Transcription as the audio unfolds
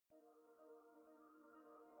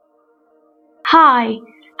Hi,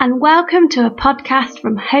 and welcome to a podcast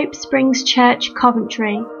from Hope Springs Church,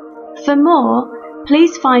 Coventry. For more,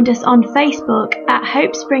 please find us on Facebook at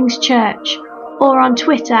Hope Springs Church, or on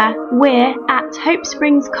Twitter, we're at Hope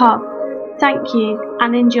Springs Cov. Thank you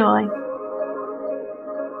and enjoy.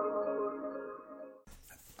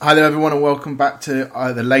 Hi there everyone, and welcome back to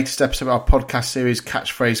the latest episode of our podcast series,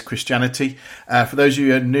 Catchphrase Christianity. For those of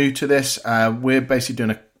you who are new to this, we're basically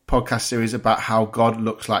doing a podcast series about how God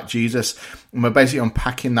looks like Jesus, and we're basically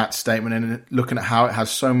unpacking that statement and looking at how it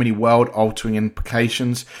has so many world-altering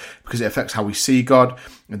implications because it affects how we see God,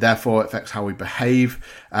 and therefore it affects how we behave,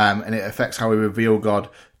 and it affects how we reveal God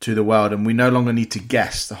to the world. And we no longer need to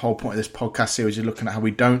guess. The whole point of this podcast series is looking at how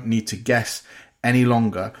we don't need to guess any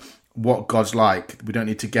longer what God's like. We don't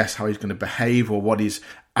need to guess how he's going to behave or what his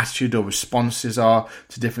attitude or responses are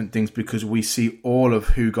to different things, because we see all of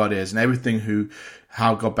who God is and everything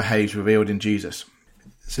how God behaves revealed in Jesus.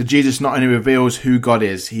 So Jesus not only reveals who God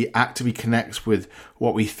is, he actively connects with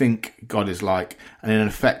what we think God is like, and in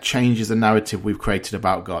effect changes the narrative we've created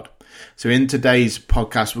about God. So in today's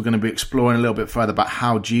podcast, we're going to be exploring a little bit further about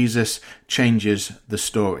how Jesus changes the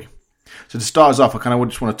story. So to start us off, I kind of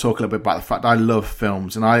just want to talk a little bit about the fact that I love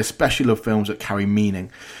films, and I especially love films that carry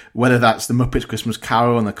meaning, whether that's The Muppets Christmas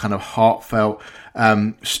Carol and the kind of heartfelt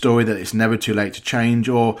story that it's never too late to change,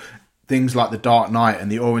 or things like The Dark Knight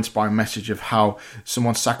and the awe-inspiring message of how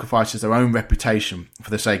someone sacrifices their own reputation for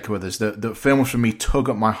the sake of others. The films for me tug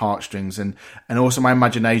at my heartstrings and also my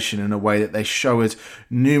imagination in a way that they show us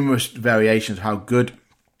numerous variations of how good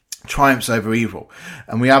triumphs over evil.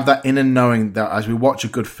 And we have that inner knowing that as we watch a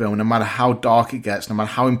good film, no matter how dark it gets, no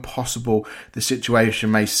matter how impossible the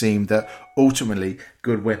situation may seem, that ultimately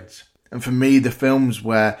good wins. And for me, the films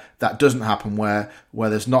where that doesn't happen, where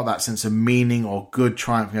there's not that sense of meaning or good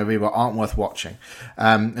triumphing over evil, aren't worth watching.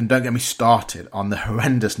 And don't get me started on the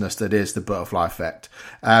horrendousness that is the Butterfly Effect.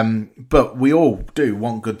 But we all do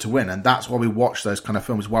want good to win, and that's why we watch those kind of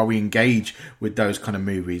films, why we engage with those kind of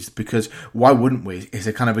movies, because why wouldn't we? It's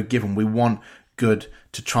a kind of a given. We want good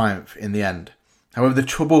to triumph in the end. However, the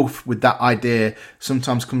trouble with that idea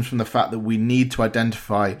sometimes comes from the fact that we need to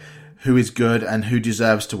identify who is good and who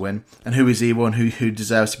deserves to win, and who is evil and who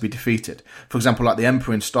deserves to be defeated. For example, like the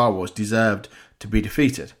Emperor in Star Wars deserved to be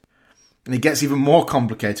defeated. And it gets even more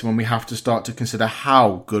complicated when we have to start to consider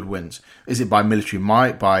how good wins. Is it by military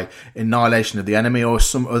might, by annihilation of the enemy, or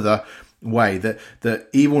some other way that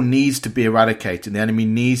evil needs to be eradicated, the enemy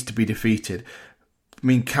needs to be defeated? I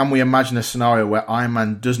mean, can we imagine a scenario where Iron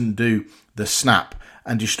Man doesn't do the snap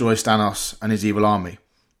and destroys Thanos and his evil army?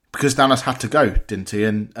 Because Thanos had to go, didn't he?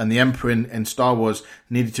 And the Emperor in Star Wars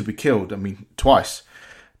needed to be killed, twice.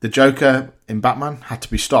 The Joker in Batman had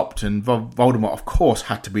to be stopped, and Voldemort, of course,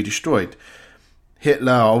 had to be destroyed.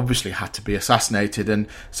 Hitler obviously had to be assassinated, and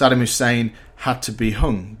Saddam Hussein had to be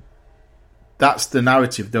hung. That's the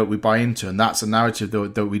narrative that we buy into, and that's the narrative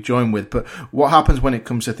that we join with. But what happens when it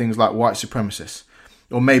comes to things like white supremacists?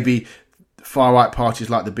 Or maybe far-right parties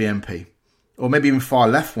like the BNP? Or maybe even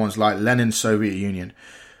far-left ones like Lenin's Soviet Union?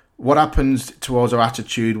 What happens towards our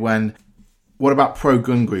attitude what about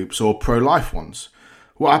pro-gun groups or pro-life ones?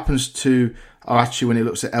 What happens to our attitude when it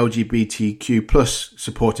looks at LGBTQ plus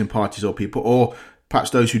supporting parties or people, or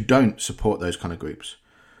perhaps those who don't support those kind of groups?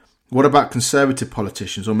 What about conservative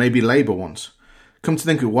politicians or maybe Labour ones? Come to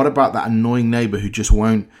think of it, what about that annoying neighbour who just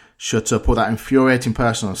won't shut up, or that infuriating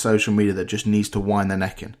person on social media that just needs to wind their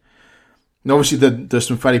neck in? And obviously there's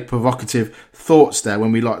some fairly provocative thoughts there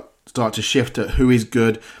when we start to shift at who is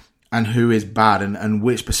good and who is bad, and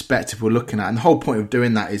which perspective we're looking at. And the whole point of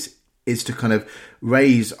doing that is to kind of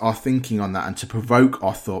raise our thinking on that and to provoke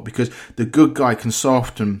our thought, because the good guy can so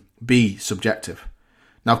often be subjective.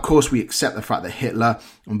 Now, of course, we accept the fact that Hitler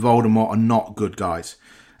and Voldemort are not good guys,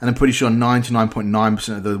 and I'm pretty sure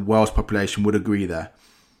 99.9% of the world's population would agree there.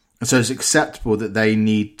 And so it's acceptable that they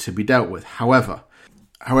need to be dealt with. However,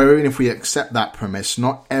 even if we accept that premise,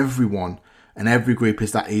 not everyone and every group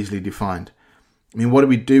is that easily defined. I mean, what do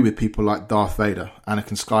we do with people like Darth Vader,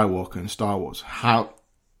 Anakin Skywalker in Star Wars? How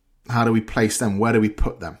do we place them? Where do we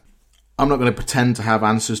put them? I'm not going to pretend to have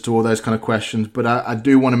answers to all those kind of questions, but I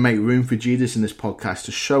do want to make room for Jesus in this podcast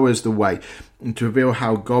to show us the way and to reveal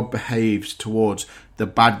how God behaves towards the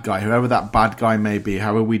bad guy, whoever that bad guy may be,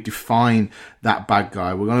 however we define that bad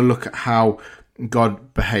guy. We're going to look at how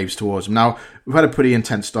God behaves towards him. Now, we've had a pretty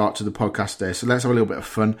intense start to the podcast today, so let's have a little bit of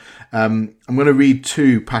fun. I'm going to read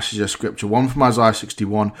two passages of scripture, one from Isaiah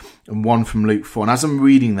 61 and one from Luke 4. And as I'm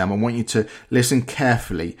reading them, I want you to listen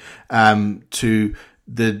carefully to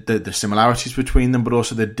the similarities between them, but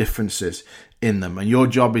also the differences in them. And your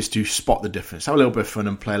job is to spot the difference. Have a little bit of fun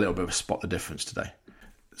and play a little bit of spot the difference today.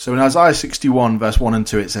 So in Isaiah 61 verse 1 and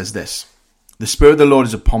 2 it says this: "The Spirit of the Lord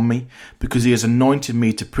is upon me, because he has anointed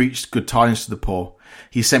me to preach good tidings to the poor.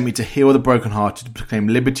 He sent me to heal the brokenhearted, to proclaim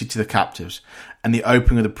liberty to the captives, and the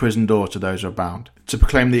opening of the prison door to those who are bound, to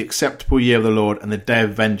proclaim the acceptable year of the Lord and the day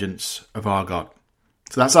of vengeance of our God."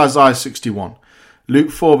 So that's Isaiah 61. Luke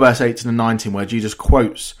 4 verse 18 and 19, where Jesus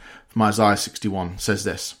quotes from Isaiah 61, says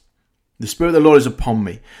this: "The Spirit of the Lord is upon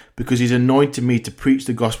me, because he's anointed me to preach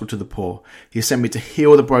the gospel to the poor. He has sent me to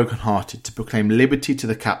heal the brokenhearted, to proclaim liberty to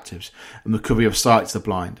the captives and recovery of sight to the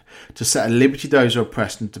blind, to set at liberty those who are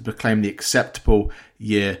oppressed, and to proclaim the acceptable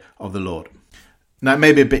year of the Lord." Now, it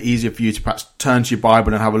may be a bit easier for you to perhaps turn to your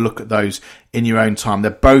Bible and have a look at those in your own time.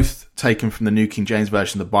 They're both taken from the New King James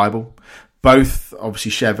Version of the Bible. Both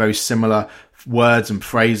obviously share very similar words and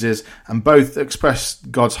phrases, and both express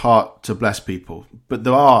God's heart to bless people. But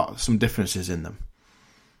there are some differences in them.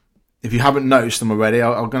 If you haven't noticed them already,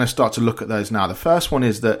 I'm going to start to look at those now. The first one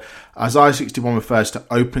is that Isaiah 61 refers to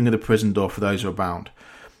opening of the prison door for those who are bound,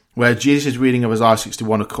 where Jesus' reading of Isaiah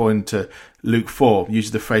 61, according to Luke 4,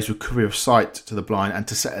 uses the phrase recovery of sight to the blind and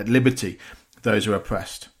to set at liberty those who are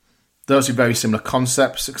oppressed. Those are very similar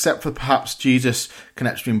concepts, except for perhaps Jesus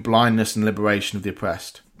connects between blindness and liberation of the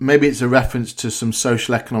oppressed. Maybe it's a reference to some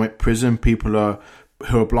social economic prison people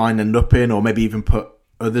who are blind end up in, or maybe even put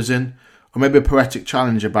others in. Or maybe a poetic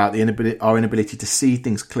challenge about our inability to see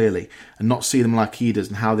things clearly and not see them like he does,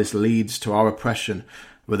 and how this leads to our oppression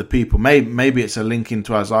of other people. Maybe it's a link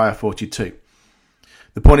into Isaiah 42.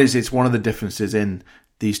 The point is, it's one of the differences in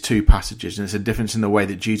these two passages, and it's a difference in the way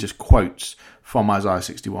that Jesus quotes from Isaiah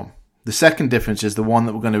 61. The second difference is the one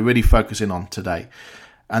that we're going to really focus in on today.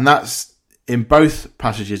 And that's, in both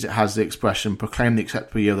passages, it has the expression, proclaim the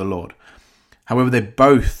acceptable year of the Lord. However, they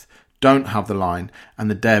both don't have the line, and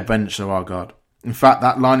the day of vengeance of our God. In fact,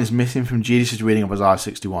 that line is missing from Jesus' reading of Isaiah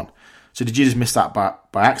 61. So did Jesus miss that by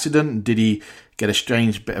accident? Did he get a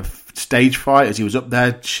strange bit of stage fright as he was up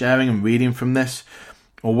there sharing and reading from this?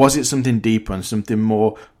 Or was it something deeper and something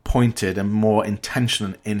more pointed and more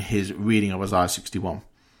intentional in his reading of Isaiah 61?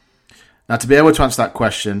 Now, to be able to answer that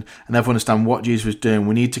question and therefore understand what Jesus was doing,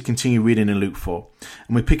 we need to continue reading in Luke 4.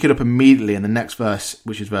 And we pick it up immediately in the next verse,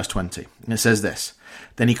 which is verse 20. And it says this: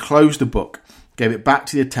 "Then he closed the book, gave it back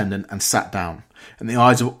to the attendant, and sat down. And the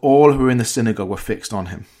eyes of all who were in the synagogue were fixed on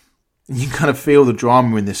him." And you kind of feel the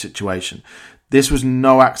drama in this situation. This was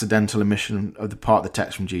no accidental omission of the part of the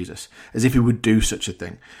text from Jesus, as if he would do such a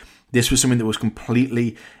thing. This was something that was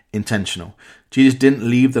completely intentional. Jesus didn't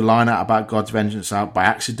leave the line out about God's vengeance out by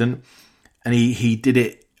accident, and he did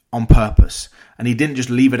it on purpose. And he didn't just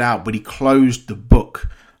leave it out, but he closed the book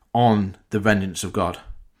on the vengeance of God.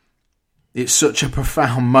 It's such a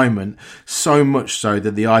profound moment, so much so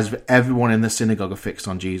that the eyes of everyone in the synagogue are fixed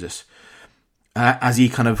on Jesus. As he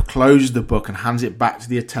kind of closes the book and hands it back to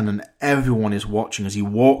the attendant, everyone is watching as he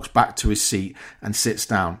walks back to his seat and sits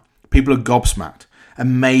down. People are gobsmacked,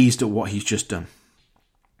 amazed at what he's just done.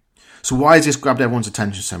 So why has this grabbed everyone's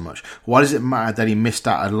attention so much? Why does it matter that he missed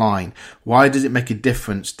out a line? Why does it make a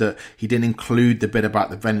difference that he didn't include the bit about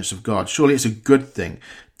the vengeance of God? Surely it's a good thing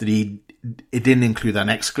that it didn't include that and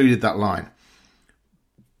excluded that line.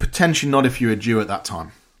 Potentially not if you're a Jew at that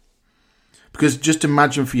time. Because just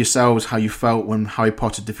imagine for yourselves how you felt when Harry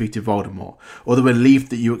Potter defeated Voldemort, or the relief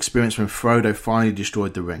that you experienced when Frodo finally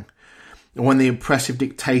destroyed the ring, or when the impressive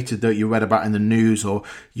dictator that you read about in the news, or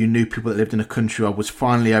you knew people that lived in a country was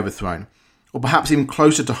finally overthrown. Or perhaps even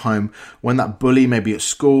closer to home, when that bully, maybe at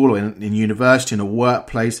school or in university, in a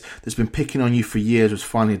workplace, that's been picking on you for years was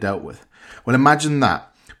finally dealt with. Well, imagine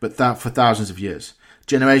that, but that for thousands of years.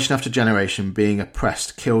 Generation after generation being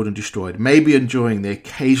oppressed, killed and destroyed, maybe enjoying the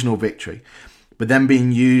occasional victory, but then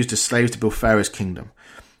being used as slaves to build Pharaoh's kingdom,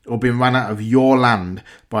 or being run out of your land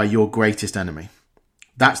by your greatest enemy.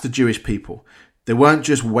 That's the Jewish people. They weren't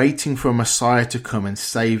just waiting for a Messiah to come and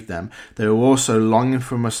save them, they were also longing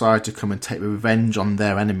for a Messiah to come and take revenge on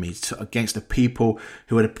their enemies, against the people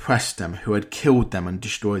who had oppressed them, who had killed them and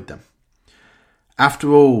destroyed them.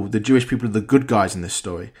 After all, the Jewish people are the good guys in this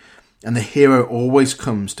story, and the hero always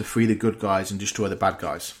comes to free the good guys and destroy the bad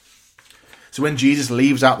guys. So when Jesus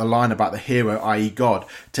leaves out the line about the hero, i.e. God,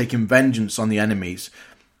 taking vengeance on the enemies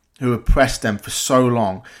who oppressed them for so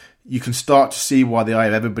long, you can start to see why the eye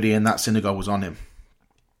of everybody in that synagogue was on him.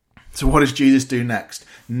 So what does Jesus do next,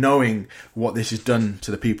 knowing what this has done to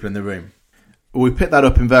the people in the room? Well, we pick that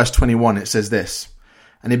up in verse 21. It says this: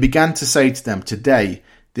 "And he began to say to them, 'Today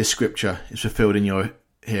this scripture is fulfilled in your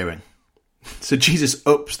hearing.'" So Jesus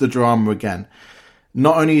ups the drama again.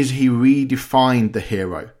 Not only has he redefined the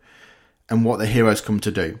hero and what the hero's come to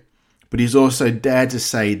do, but he's also dared to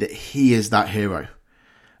say that he is that hero.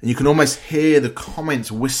 And you can almost hear the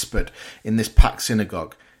comments whispered in this packed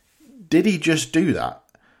synagogue. Did he just do that?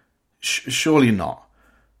 Surely not.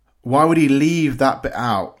 Why would he leave that bit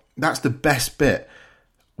out? That's the best bit.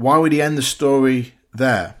 Why would he end the story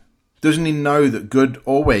there? Doesn't he know that good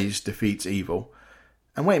always defeats evil?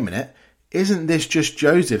 And wait a minute, isn't this just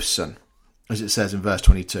Joseph's son, as it says in verse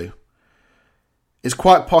 22? It's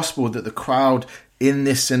quite possible that the crowd in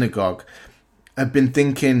this synagogue have been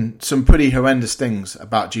thinking some pretty horrendous things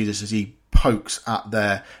about Jesus as he pokes at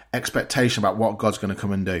their expectation about what God's going to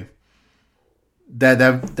come and do.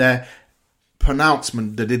 Their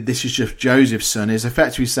pronouncement that this is just Joseph's son is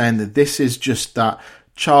effectively saying that this is just that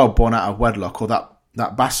child born out of wedlock, or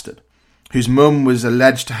that bastard whose mum was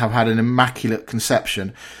alleged to have had an immaculate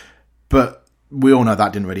conception, but we all know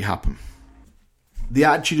that didn't really happen. The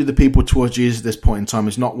attitude of the people towards Jesus at this point in time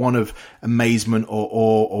is not one of amazement or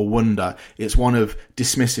awe or wonder. It's one of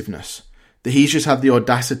dismissiveness. That he's just had the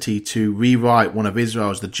audacity to rewrite one of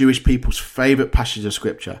Israel's, the Jewish people's favourite passages of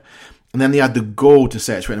scripture. And then they had the gall to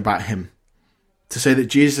say it's written about him. To say that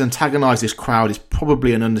Jesus antagonised this crowd is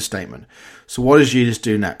probably an understatement. So what does Jesus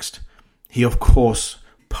do next? He, of course,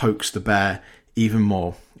 pokes the bear even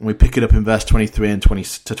more. And we pick it up in verse 23 and 20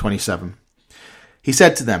 to 27. He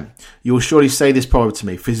said to them, "You will surely say this proverb to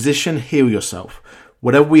me, 'Physician, heal yourself.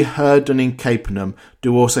 Whatever we heard done in Capernaum,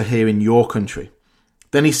 do also here in your country.'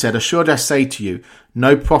 Then he said, 'Assuredly I say to you,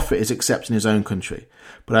 no prophet is except in his own country.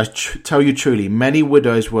 But I tell you truly, many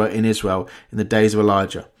widows were in Israel in the days of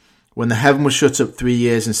Elijah, when the heaven was shut up 3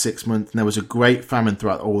 years and 6 months, and there was a great famine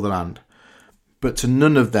throughout all the land. But to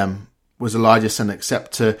none of them was Elijah sent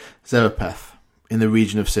except to Zarephath in the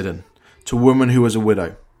region of Sidon, to a woman who was a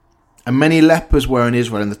widow. And many lepers were in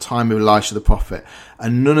Israel in the time of Elisha the prophet,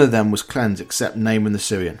 and none of them was cleansed except Naaman the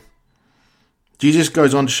Syrian.'" Jesus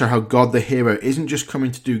goes on to show how God the hero isn't just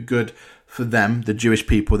coming to do good for them, the Jewish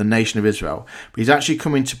people, the nation of Israel, but he's actually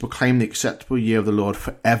coming to proclaim the acceptable year of the Lord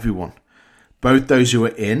for everyone, both those who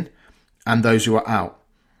are in and those who are out.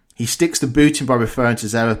 He sticks the boot in by referring to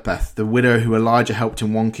Zarephath, the widow who Elijah helped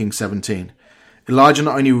in 1 Kings 17. Elijah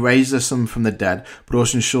not only raises her son from the dead, but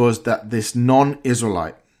also ensures that this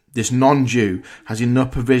non-Israelite, this non-Jew, has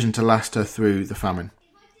enough provision to last her through the famine.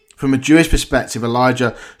 From a Jewish perspective,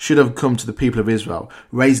 Elijah should have come to the people of Israel,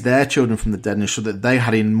 raised their children from the dead, and ensured that they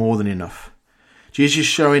had more than enough. Jesus is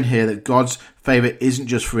showing here that God's favour isn't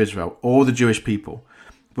just for Israel or the Jewish people,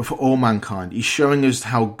 but for all mankind. He's showing us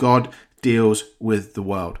how God deals with the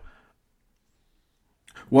world.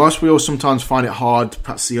 Whilst we all sometimes find it hard to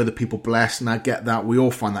perhaps see other people blessed, and I get that, we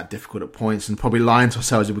all find that difficult at points, and probably lying to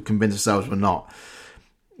ourselves if we convince ourselves we're not.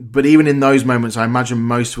 But even in those moments, I imagine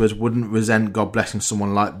most of us wouldn't resent God blessing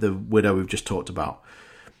someone like the widow we've just talked about.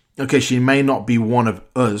 Okay, she may not be one of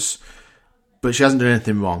us, but she hasn't done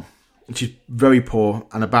anything wrong. She's very poor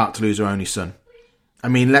and about to lose her only son. I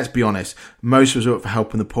mean, let's be honest, most of us are up for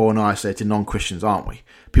helping the poor and isolated non-Christians, aren't we?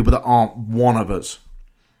 People that aren't one of us.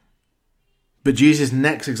 But Jesus'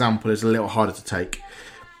 next example is a little harder to take.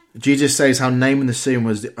 Jesus says how Naaman the Syrian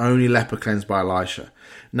was the only leper cleansed by Elisha.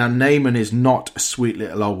 Now, Naaman is not a sweet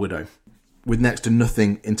little old widow with next to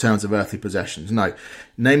nothing in terms of earthly possessions. No,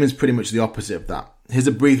 Naaman's pretty much the opposite of that. Here's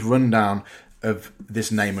a brief rundown of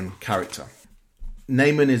this Naaman character.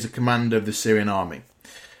 Naaman is a commander of the Syrian army,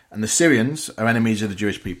 and the Syrians are enemies of the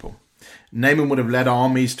Jewish people. Naaman would have led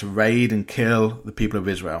armies to raid and kill the people of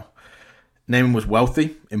Israel. Naaman was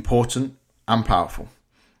wealthy, important, and powerful.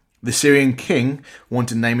 The Syrian king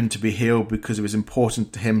wanted Naaman to be healed because it was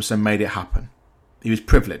important to him, so made it happen. He was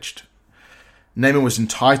privileged. Naaman was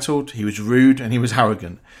entitled, he was rude, and he was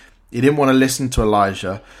arrogant. He didn't want to listen to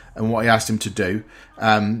Elijah and what he asked him to do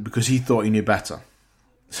because he thought he knew better.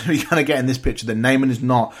 So you kind of get in this picture that Naaman is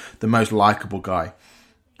not the most likeable guy.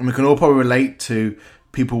 And we can all probably relate to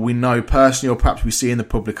people we know personally or perhaps we see in the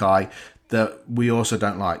public eye that we also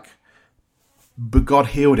don't like. But God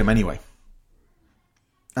healed him anyway.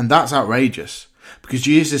 And that's outrageous because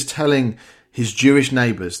Jesus is telling his Jewish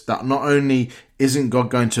neighbours that not only isn't God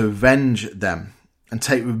going to avenge them and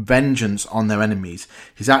take vengeance on their enemies,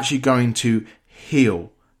 he's actually going to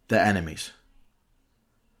heal their enemies.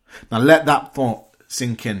 Now let that thought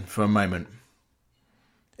sink in for a moment.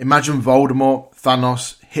 Imagine Voldemort,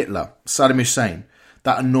 Thanos, Hitler, Saddam Hussein,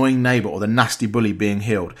 that annoying neighbour or the nasty bully being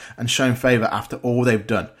healed and shown favour after all they've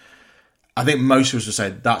done. I think most of us would say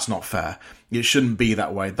that's not fair. It shouldn't be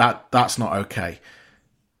that way. That's not okay.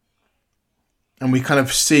 And we kind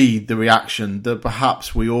of see the reaction that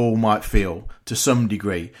perhaps we all might feel to some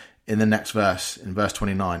degree in the next verse, in verse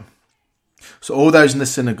 29. So all those in the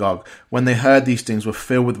synagogue, when they heard these things, were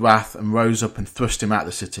filled with wrath and rose up and thrust him out of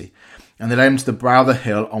the city. And they led him to the brow of the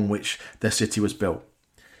hill on which their city was built.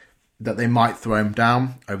 that they might throw him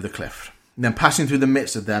down over the cliff. And then passing through the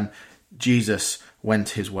midst of them, Jesus went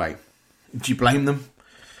his way. Do you blame them?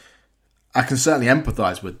 I can certainly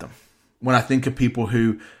empathise with them. When I think of people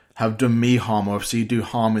who have done me harm or see do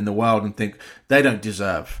harm in the world and think they don't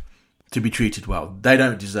deserve to be treated well, they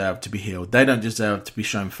don't deserve to be healed, they don't deserve to be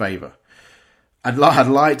shown favour. I'd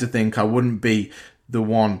like to think I wouldn't be the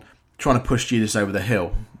one trying to push Jesus over the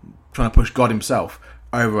hill, trying to push God himself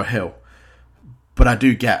over a hill. But I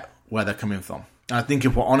do get where they're coming from. And I think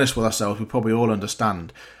if we're honest with ourselves, we probably all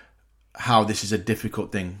understand how this is a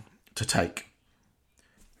difficult thing to take.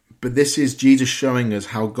 But this is Jesus showing us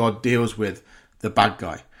how God deals with the bad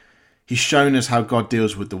guy. He's shown us how God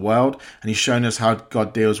deals with the world, and he's shown us how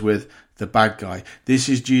God deals with the bad guy. This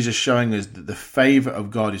is Jesus showing us that the favour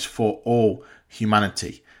of God is for all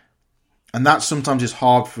humanity. And that sometimes is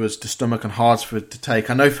hard for us to stomach and hard for us to take.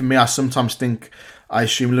 I know for me, I sometimes think, I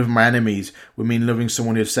assume loving my enemies would mean loving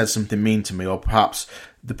someone who has said something mean to me, or perhaps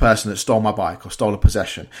the person that stole my bike or stole a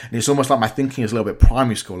possession. And it's almost like my thinking is a little bit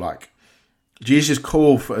primary school-like. Jesus'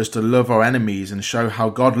 call for us to love our enemies and show how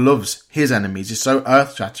God loves his enemies is so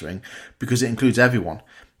earth-shattering because it includes everyone,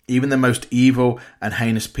 even the most evil and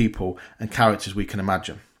heinous people and characters we can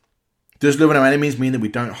imagine. Does loving our enemies mean that we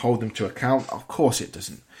don't hold them to account? Of course it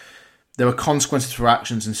doesn't. There are consequences for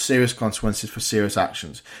actions and serious consequences for serious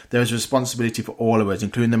actions. There is a responsibility for all of us,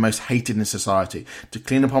 including the most hated in society, to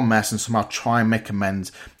clean up our mess and somehow try and make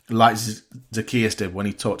amends, like Zacchaeus did when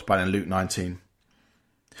he talked about it in Luke 19.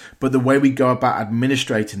 But the way we go about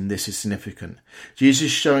administrating this is significant. Jesus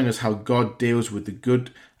is showing us how God deals with the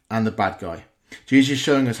good and the bad guy. Jesus is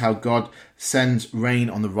showing us how God sends rain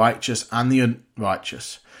on the righteous and the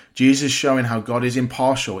unrighteous. Jesus is showing how God is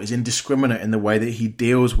impartial, is indiscriminate in the way that he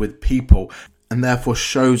deals with people, and therefore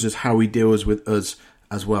shows us how he deals with us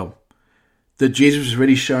as well. That Jesus is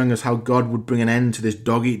really showing us how God would bring an end to this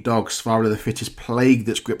dog-eat-dog, survival of the fittest plague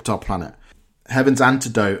that's gripped our planet. Heaven's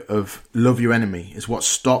antidote of love your enemy is what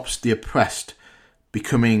stops the oppressed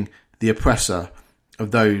becoming the oppressor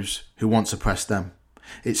of those who once oppressed them.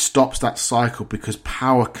 It stops that cycle because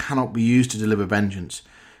power cannot be used to deliver vengeance.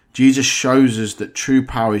 Jesus shows us that true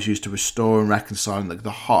power is used to restore and reconcile, and that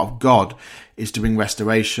the heart of God is to bring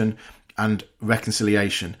restoration and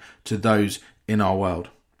reconciliation to those in our world.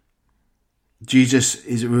 Jesus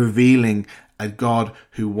is revealing a God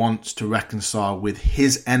who wants to reconcile with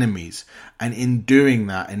his enemies, and in doing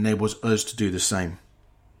that enables us to do the same.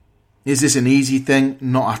 Is this an easy thing?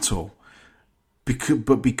 Not at all.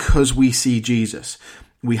 But because we see Jesus,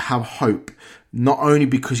 we have hope, not only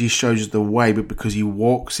because he shows us the way, but because he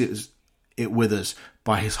walks it with us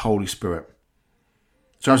by his Holy Spirit.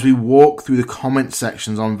 So as we walk through the comment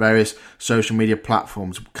sections on various social media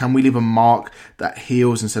platforms, can we leave a mark that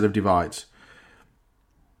heals instead of divides?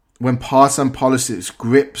 When partisan politics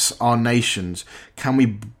grips our nations, can we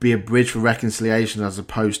be a bridge for reconciliation as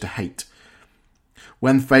opposed to hate?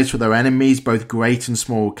 When faced with our enemies, both great and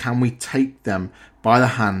small, can we take them by the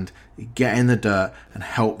hand, get in the dirt, and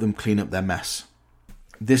help them clean up their mess?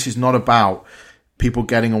 This is not about people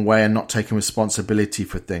getting away and not taking responsibility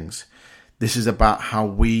for things. This is about how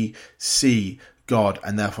we see God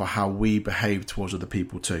and therefore how we behave towards other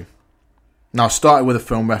people too. Now, I started with a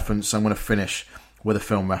film reference, so I'm going to finish with a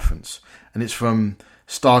film reference. And it's from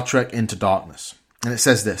Star Trek Into Darkness. And it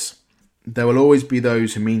says this: "There will always be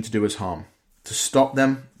those who mean to do us harm. To stop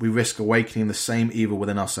them, we risk awakening the same evil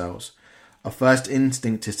within ourselves. Our first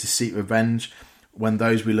instinct is to seek revenge when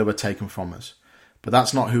those we love are taken from us. But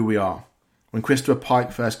that's not who we are. When Christopher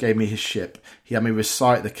Pike first gave me his ship, he had me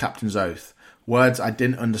recite the captain's oath, words I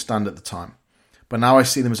didn't understand at the time. But now I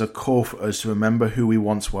see them as a call for us to remember who we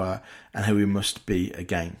once were and who we must be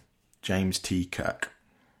again." James T. Kirk.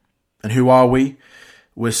 And who are we?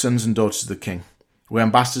 We're sons and daughters of the King. We're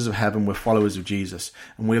ambassadors of heaven, we're followers of Jesus.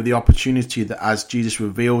 And we have the opportunity that as Jesus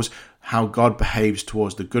reveals how God behaves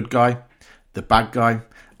towards the good guy, the bad guy,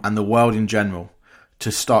 and the world in general,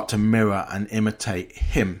 to start to mirror and imitate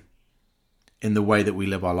him in the way that we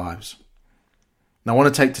live our lives. Now I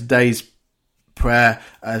want to take today's prayer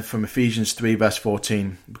from Ephesians 3 verse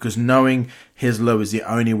 14, because knowing his love is the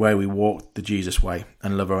only way we walk the Jesus way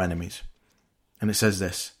and love our enemies. And it says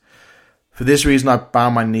this: "For this reason I bow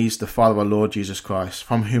my knees to the Father of our Lord Jesus Christ,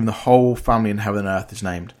 from whom the whole family in heaven and earth is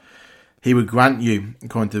named. He would grant you,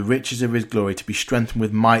 according to the riches of his glory, to be strengthened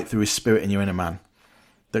with might through his Spirit in your inner man,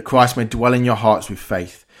 that Christ may dwell in your hearts with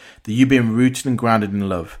faith, that you, being rooted and grounded in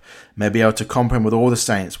love, may be able to comprehend with all the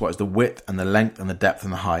saints what is the width and the length and the depth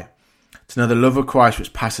and the height, to know the love of Christ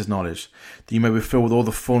which passes knowledge, that you may be filled with all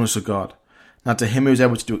the fullness of God. Now to him who is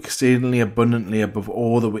able to do exceedingly abundantly above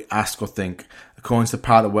all that we ask or think, according to the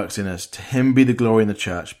power that works in us, to him be the glory in the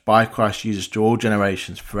church, by Christ Jesus, to all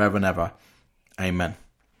generations, forever and ever. Amen.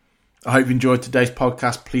 I hope you enjoyed today's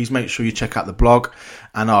podcast. Please make sure you check out the blog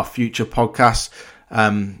and our future podcasts.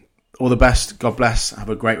 All the best. God bless. Have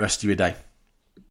a great rest of your day.